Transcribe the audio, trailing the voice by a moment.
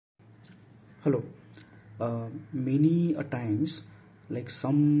Hello. Many a times, like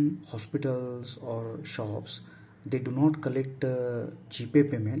some hospitals or shops, they do not collect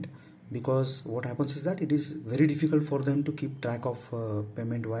GPay payment because what happens is that it is very difficult for them to keep track of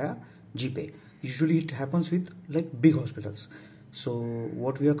payment via GPay. Usually, it happens with like big hospitals. So,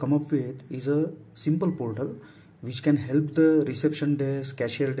 what we have come up with is a simple portal which can help the reception desk,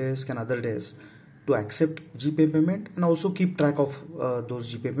 cashier desk, and other desks to accept GPay payment and also keep track of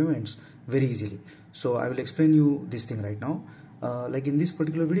those GPay payments very easily. So I will explain you this thing right now. Like in this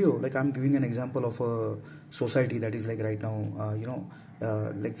particular video, like I'm giving an example of a society that is like right now,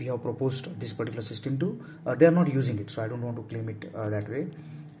 like we have proposed this particular system to, they are not using it. So I don't want to claim it that way,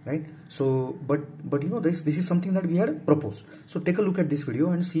 right? So, but this is something that we had proposed. So take a look at this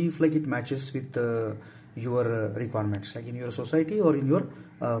video and see if like it matches with your requirements, like in your society or in your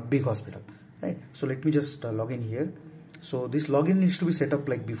big hospital. Right, so let me just log in here. So this login needs to be set up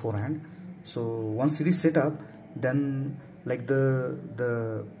like beforehand. So once it is set up, then like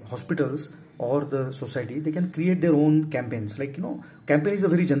the hospitals or the society, they can create their own campaigns. Like, campaign is a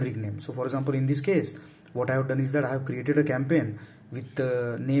very generic name. So for example, in this case, what I have done is that I have created a campaign with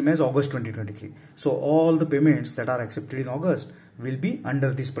the name as August 2023. So all the payments that are accepted in August will be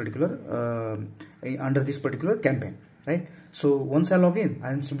under this particular campaign, right? So once I log in,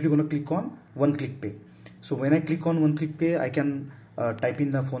 I am simply going to click on one click pay. So when I click on one click pay, I can type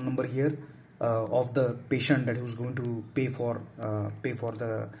in the phone number here of the patient that who's going to pay for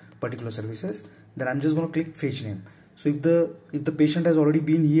the particular services. Then I'm just going to click fetch name. So if the patient has already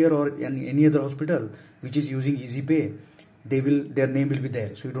been here or in any other hospital which is using EasyPay, their name will be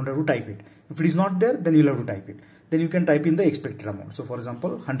there. So you don't have to type it. If it is not there, then you'll have to type it. Then you can type in the expected amount. So for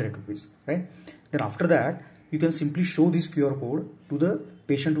example, 100 rupees, right? Then after that, you can simply show this QR code to the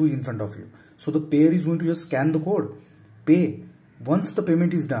patient who is in front of you. So the payer is going to just scan the code, pay. Once the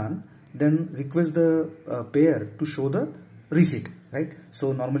payment is done, then request the payer to show the receipt, right?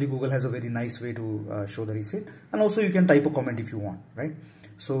 So normally Google has a very nice way to show the receipt, and also you can type a comment if you want, right?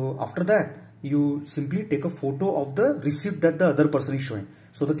 So after that, you simply take a photo of the receipt that the other person is showing.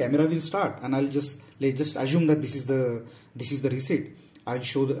 So the camera will start, and let's just assume that this is the receipt. I'll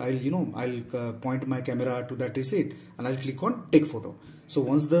point my camera to that receipt and I'll click on take photo. So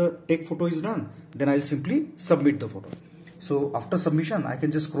once the take photo is done, then I'll simply submit the photo. So after submission, I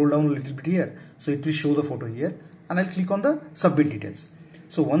can just scroll down a little bit here. So it will show the photo here, and I'll click on the submit details.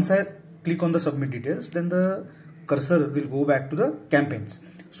 So once I click on the submit details, then the cursor will go back to the campaigns.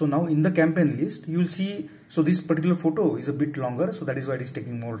 So now in the campaign list, you will see, so this particular photo is a bit longer, so that is why it is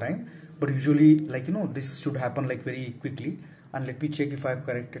taking more time. But usually, this should happen like very quickly. And let me check if I have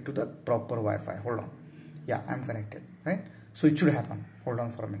connected to the proper Wi-Fi. Hold on. Yeah, I'm connected, right? So it should happen. Hold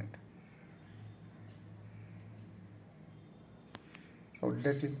on for a minute. Oh, did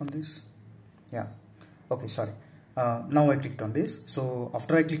I click on this? Yeah. Okay, sorry. Now I clicked on this. So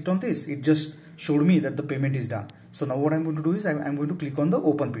after I clicked on this, it just showed me that the payment is done. So now what I'm going to do is I'm going to click on the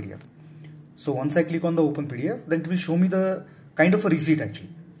open PDF. So once I click on the open PDF, then it will show me the kind of a receipt actually,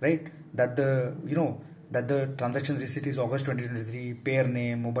 right? That the transaction receipt is August 2023, payer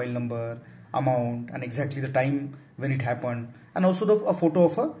name, mobile number, amount, and exactly the time when it happened, and also a photo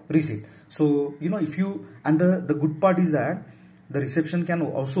of a receipt. So the good part is that the reception can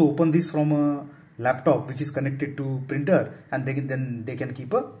also open this from a laptop which is connected to printer, and they can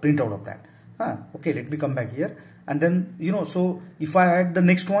keep a printout of that. Okay, let me come back here, and then so if I add the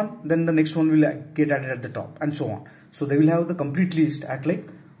next one, then the next one will get added at the top, and so on. So they will have the complete list at like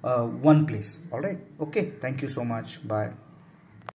one place. All right. Okay. Thank you so much. Bye.